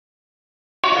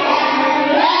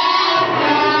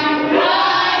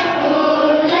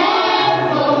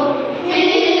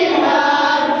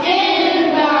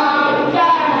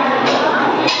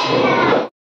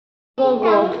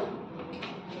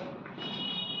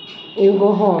You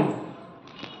go home.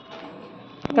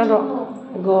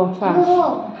 Go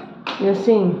fast. You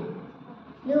sing.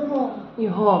 You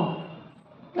home.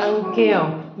 Thank you.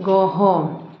 Go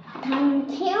home.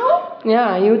 Thank you.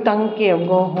 Yeah, you thank you.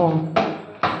 Go home.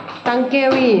 Thank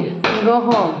you. Go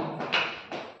home.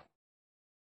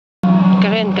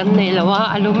 Karen kan nei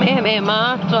lawa alum em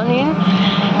a chuanin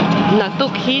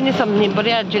natuk hi ni samni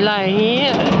paria July hi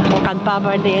kan pa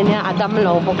birthday nia Adam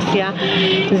lo boxia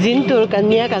zintur kan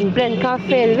nia kan plan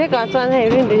cafe ve ka chuan hei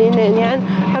ring din ne nian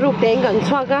aruk teng kan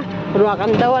chhuaka ruwa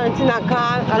kan dawan china kha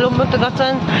alum tu ka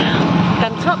chuan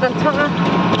kan chhuaka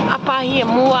apa hi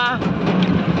muwa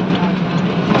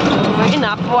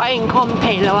ina po ai khom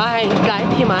thei lawa hai kai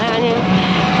thi ma ani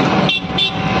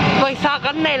Paisa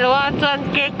kan nei lawa chuan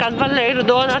ke kan van lei ru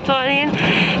don a chuanin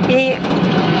I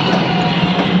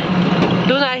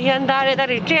tuna hian dare da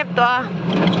retrieve to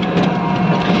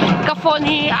ka phone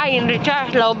hi a in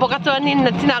recharge lo boka chuanin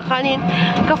na china khanin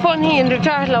ka phone hi in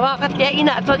recharge lawa ka te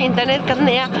ina chuan internet kan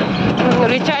nei a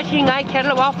recharge hi ngai kher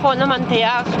lawa phone na man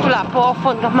thea school a po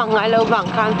phone ka mangai lo bang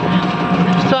khan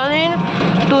chuanin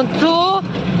tun chu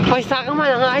paisa ka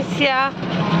man ngai sia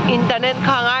internet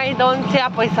kha ngai don sia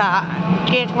paisa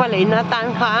ke kwa leina tan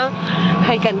kha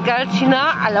hai kan kal china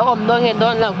alo om do nge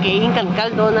don lo ke in kan kal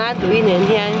do na tui ne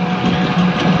hian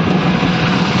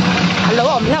alo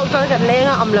om lau choi kan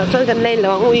lenga om lo choi kan lei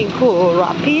lo ui khu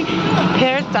rapi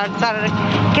pair tar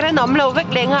kira nom lo vek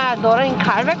lenga do ran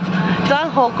khar vek chuan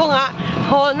ho konga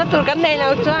ho na tur kan nei lo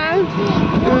chuan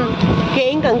ke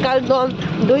in kan kal don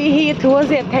dui hi thu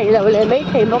ze thei lo le mai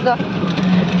thei mo ka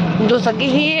du saki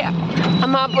hi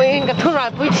ama poin ka thura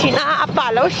pui china apa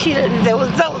lo shil zeu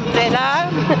de la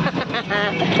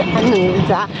ani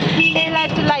za e lai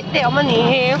tu lai te omani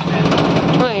he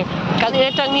oi kan e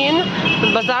tangin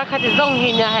bazar khat zong hi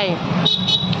na hai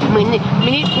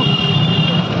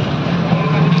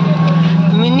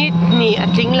minute ni a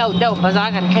ting lo deu bazar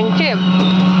kan kheng chem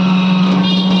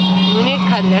minute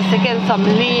khan le second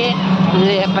samli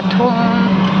le pathum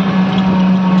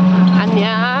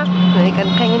ania này cần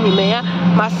khanh ni me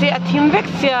mà se athim vek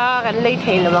sia kan lei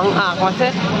thei lawang a ko se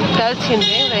kal chin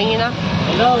ve ngai na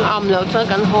am lo cho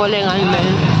kan ho le ngai me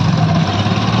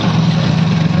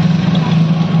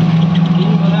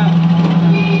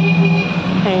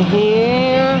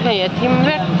hei athim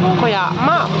vek ko ya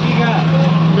ma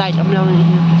lai am lo ni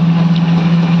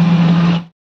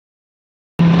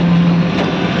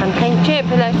kan khanh che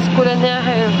pe la school na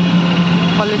he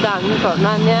holiday ni to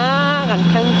na nya kan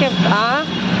khanh che ta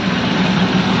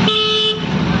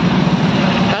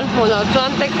hồ lò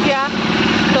choan tách kia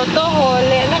tô hồ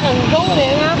lẽ nó còn rung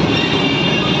lẽ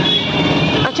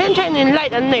á trên nhìn lại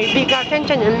anh này đi cả trên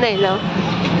anh này là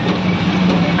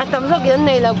tấm số cái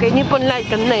này là cái Nippon lại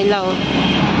cái này là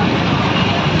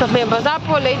tập mẹ bà ra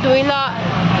po lấy túi là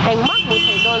hành mắc một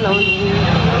thầy đo là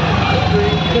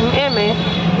em ấy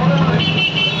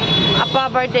apa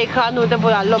birthday kha nu ta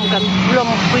bula lom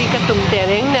pui ka tum te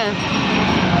reng na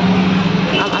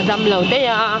Adam lo de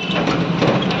ya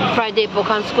Friday po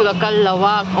kan school akal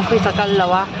lawa office akal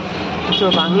lawa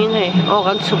so bangin he o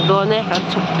kan chuk do ne kan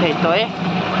chuk thei to e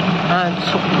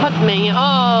chuk phat me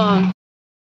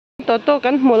to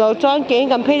kan mu lo chon ke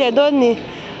kan phei le don ni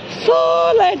so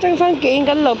lai chang sang ke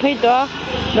kan lo phei to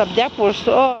rap jak por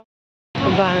so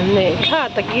van ne kha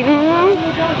takin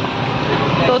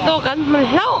to kan man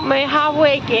lau mai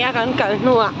halfway ke kan kal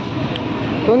nuwa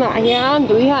to na hian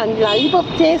dui han lai bop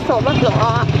che so mat lo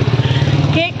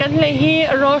cake kan le hi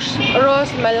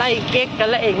rose malai cake kan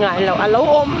la e ngai lo alo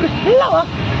om lo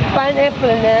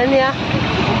pineapple ne nia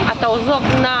atau zok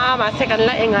na ma se kan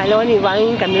la e ngai lo ni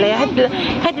wang kan le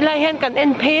hat la hian kan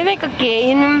en phe ve ka ke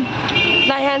in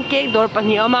la hian cake dor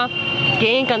pani ama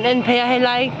ke kan en phe he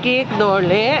lai cake dor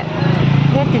le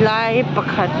he lai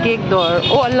pakhat cake dor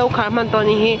o lo kha man to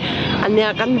ni hi ania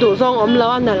kan du zong om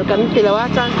lawa nal kan tilawa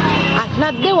chan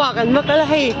lat dewa kan ma kala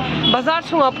hei bazar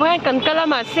chunga phe kan kala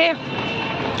ma se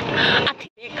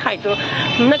khai to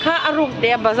na kha aruk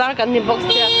de bazar kan ni box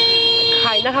te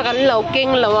khai na kha kan lo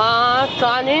keng lawa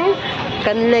chanin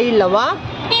kan lei lawa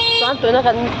chan to na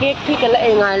kan cake thi kan la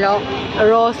e ngai lo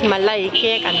rose malai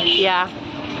cake kan tia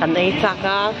kan ai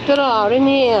chaka to ro ri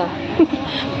ni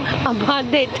aba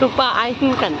de tu pa ai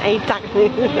kan ai chak ni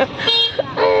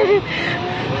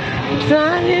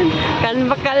chanin kan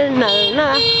bakal nal na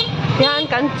yan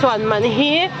kan chuan man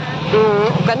hi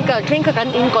kan ka thleng ka kan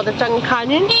in ko ta chang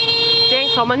khanin cheng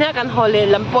somania kan hole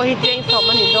lampo hi cheng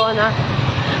somani do na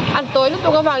an toy lu to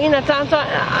ka wangin a chang chuan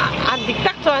a dik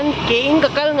tak chuan ke in ka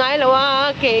kal ngai lawa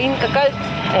ke in ka kal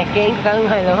ke in ka kal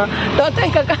ngai lawa to chai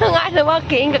ka kal ngai lawa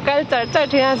ke in ka kal char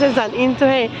thia se san in chu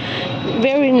he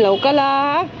very local la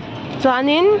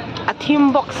chuanin a thim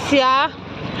box sia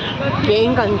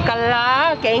keng kan kala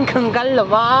keng kan kal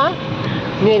lova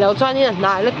ni lo chuanin a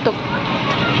hna le tuk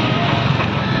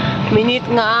minute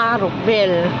nga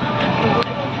rukbel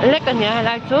lek ania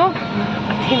lai chu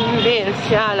a thim bel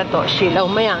sia la to shi lo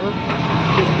mayang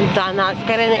dana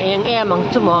karen eng mang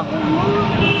chu mo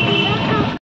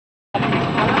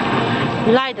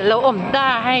light lo om ta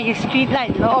hay street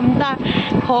light lo om ta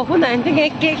ho hu nan te ke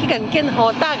ki kan ken ho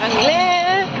ta kan le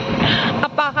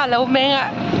apa ka lo menga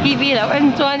tv lo en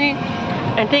chuani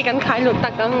an te kan khai lu ta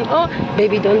kan oh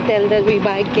baby don't tell that we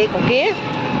buy cake okay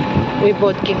we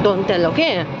bought cake don't tell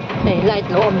okay hey light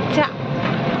lo om cha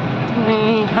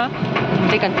ha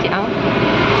te kan ti ang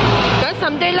kan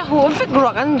someday la hu fik ro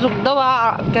kan zuk da wa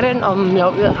karen lo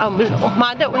ma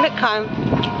de un khan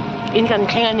in kan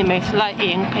thleng ani max lai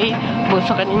eng phei bo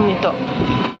so kan in ni to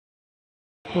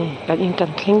kan in kan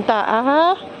thleng ta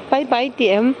bye bye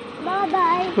tm Bye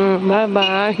bye. Bye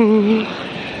bye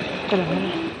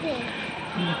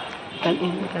kan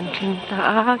in kan thleng ta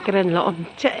kren lo om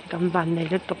che kan ban nei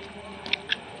le to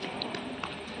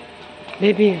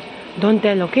baby don't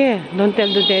tell okay don't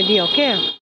tell the daddy okay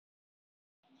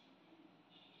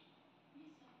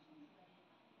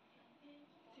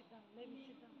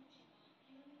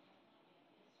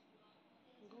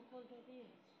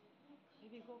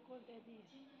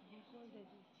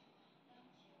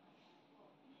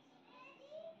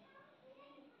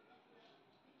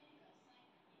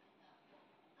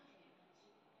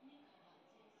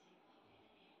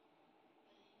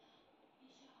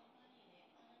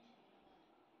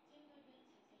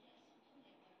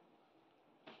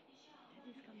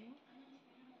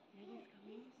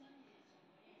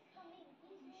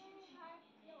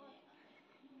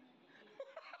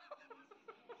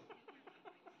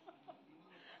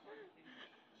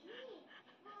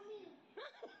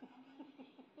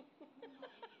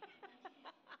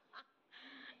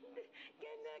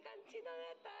Kena kan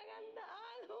cina tangan dah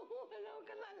alu kalau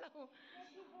kena lalu.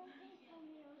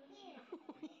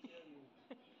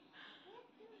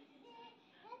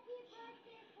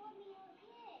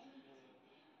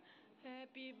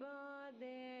 Happy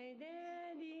birthday,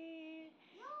 Daddy.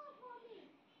 No, for me.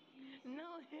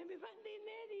 No, happy birthday,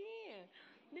 Daddy.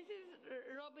 This is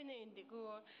Robin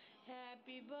Indigo.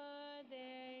 Happy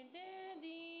birthday,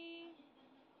 Daddy.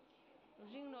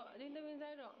 Ring no, ring the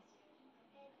inside no.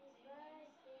 Happy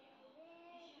birthday,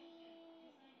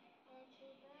 Daddy.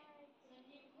 Happy birthday,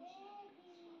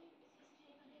 Daddy.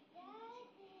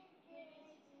 Daddy, Daddy.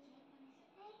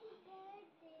 Happy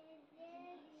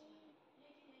birthday,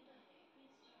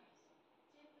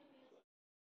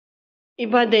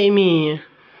 Daddy. Birthday me.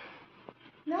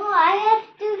 No, I have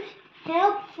to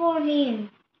help for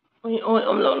him. Oi,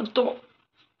 I'm not to.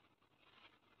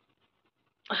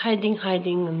 Hiding,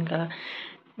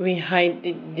 we hide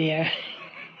it there.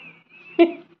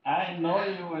 I know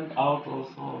you went out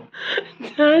also.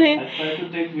 Sorry. I tried to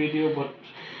take video, but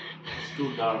it's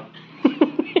too dark.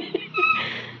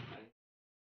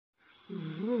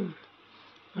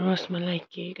 Rosmalai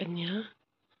cake anya.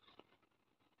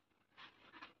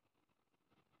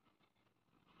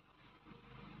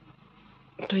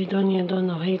 I don't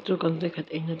know how to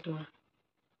contact ina to.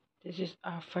 This is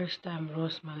our first time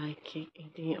rosmalai cake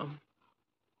eating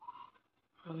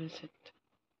how is it?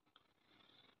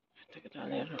 Take it a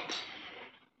little.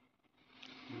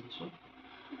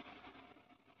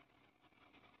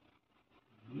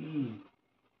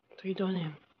 I don't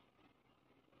know.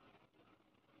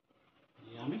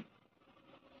 Yummy.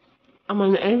 I'm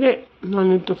gonna edit. No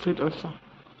need to fit also.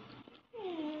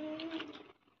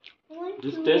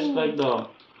 This tastes like the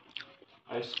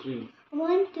ice cream.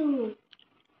 Want to.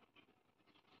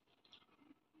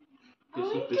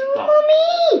 Piece of pista.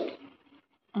 Mommy!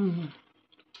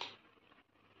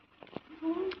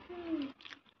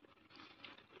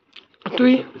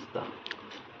 Tui. Pista.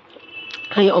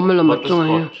 Hay omelo matung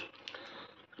ay.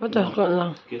 Butterscotch. Butterscotch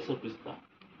lang. Queso pista.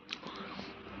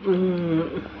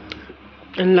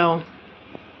 Ang law.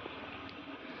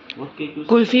 What cake you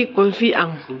Kulfi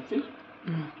ang. Kulfi?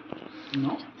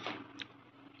 No.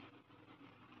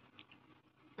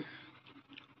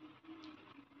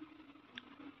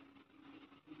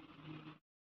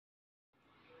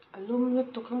 Alum na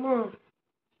to, come on.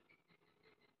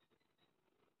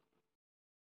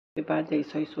 Iba day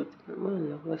soy sot. Ano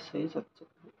lang soy sot.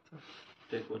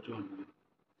 Take what you want.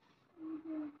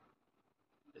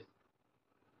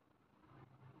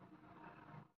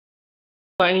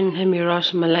 Kain hemi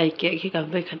rosmalai cake ka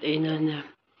bekat ina na.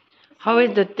 How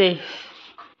is the taste?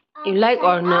 You like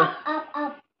or not?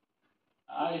 Up.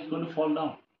 Ah, it's going to fall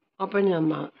down. Open your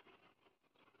mouth.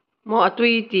 Mo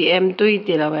atui ti em tui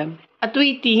ti lo em.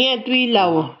 Atui ti nghe tui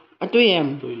lo. Atui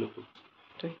em. Tui lo.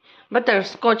 Tui.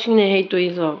 Butterscotch ne hey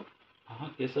tui zo.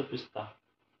 Kesar pista.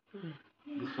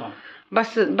 This one.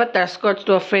 Bas butterscotch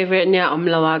to favorite niya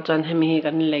lawa chan hemi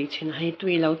kan lei chin hey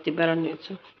tui lo ti beran ni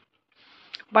chu.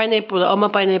 Pineapple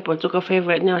pineapple chu ka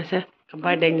favorite niya se. Ka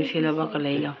birthday ni sila ba ka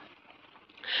lei lo.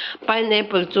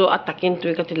 Pineapple chu atakin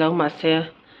tui ka tilaw ma se.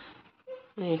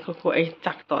 Ay ko ay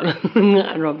tak to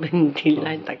nga Robin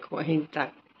tilay tak ko ay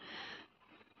tak.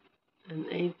 An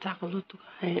ay tak lo tu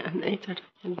ay an ay tak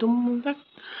dum tak.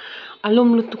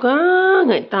 Alum lo tu ka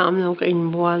ngai tam lo ka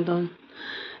inbual don.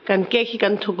 Kan cake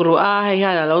kan thukru a hay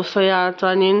hala lo soya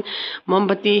chanin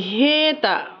mombati he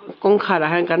ta kong khara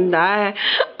han kan da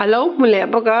alo mule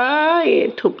ba ka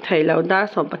thup thai lo da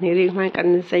so pani ri mai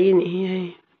kan sei ni hai.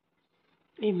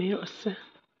 Email sa.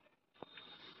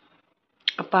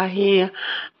 Apa hi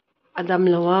Adam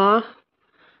lawa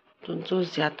tunchu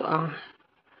zia to a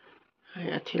hai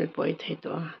athil poi thei to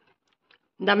a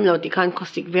dam lo ti khan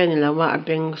khosik ve ni lawa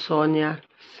abeng so nia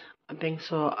abeng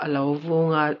so alo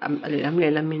vunga am le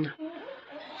lamin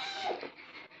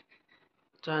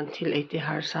chan thil ate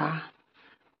har sa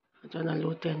chan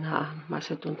alu te na ma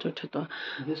se tunchu theto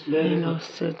This layer lo is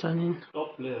se chanin the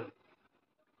top layer.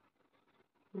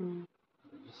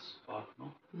 This part, no?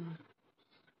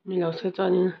 ni lo se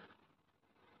chanin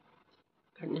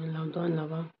kan in lo don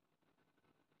lawa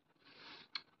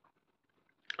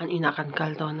an ina kan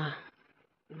kal dona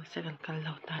ma se kan kal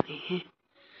lo ta ni he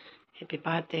Happy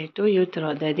birthday to you,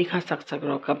 Tro. Daddy ka saksak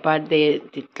ro ka birthday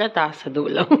titla ta sa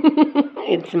dulo.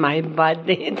 It's my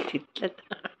birthday titla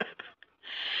ta.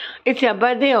 It's your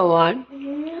birthday or what?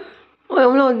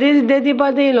 Oh no, this is Daddy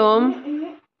birthday lom.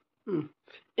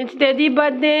 It's Daddy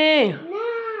birthday.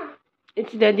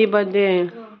 It's Daddy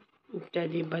birthday. It's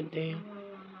Daddy birthday.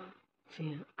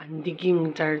 See, I'm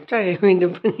digging char with the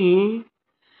bunny.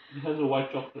 It has a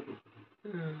white chocolate.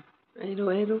 I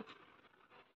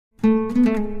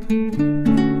do.